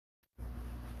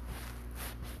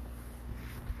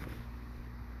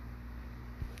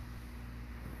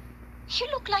You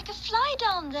look like a fly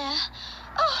down there.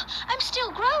 Oh, I'm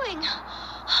still growing.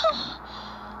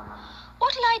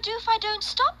 What'll I do if I don't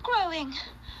stop growing?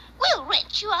 We'll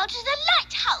rent you out as a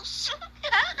lighthouse.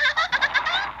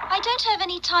 I don't have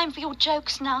any time for your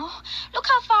jokes now. Look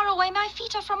how far away my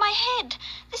feet are from my head.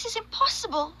 This is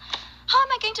impossible. How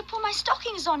am I going to pull my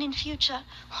stockings on in future?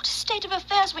 What a state of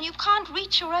affairs when you can't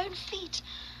reach your own feet.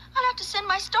 I'll have to send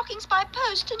my stockings by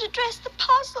post and address the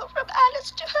parcel from Alice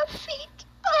to her feet.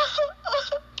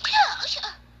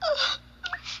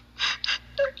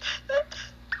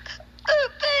 Oh,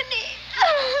 Penny.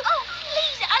 Oh,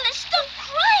 please, Alice, stop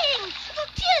crying. Your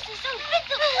tears are so big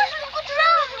that you could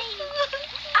drown me.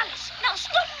 Alice, now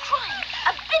stop crying.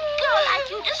 A big girl like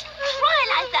you doesn't cry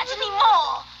like that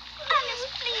anymore. Alice,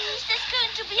 please, there's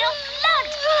going to be a flood.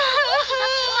 Water's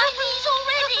up to my knees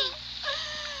already.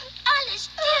 Alice,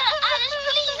 dear Alice,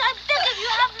 please, I beg of you,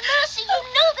 have mercy. You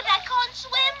know that I can't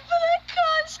swim. But I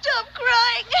can't stop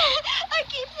crying. I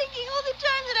keep thinking all the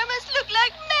time that I must look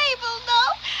like Mabel now.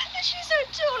 And she's so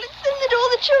tall and thin that all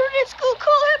the children at school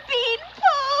call her Bean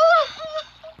Po.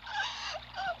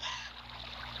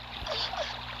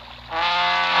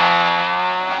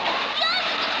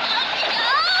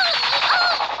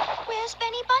 Where's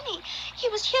Benny Bunny? He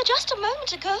was here just a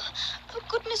moment ago. Oh,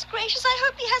 goodness gracious, I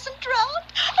hope he hasn't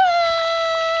drowned.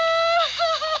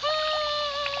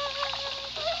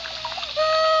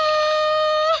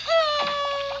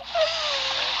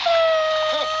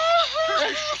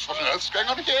 Gracious, what on earth's going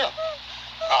on here?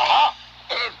 Aha!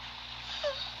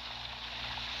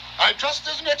 I trust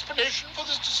there's an explanation for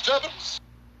this disturbance.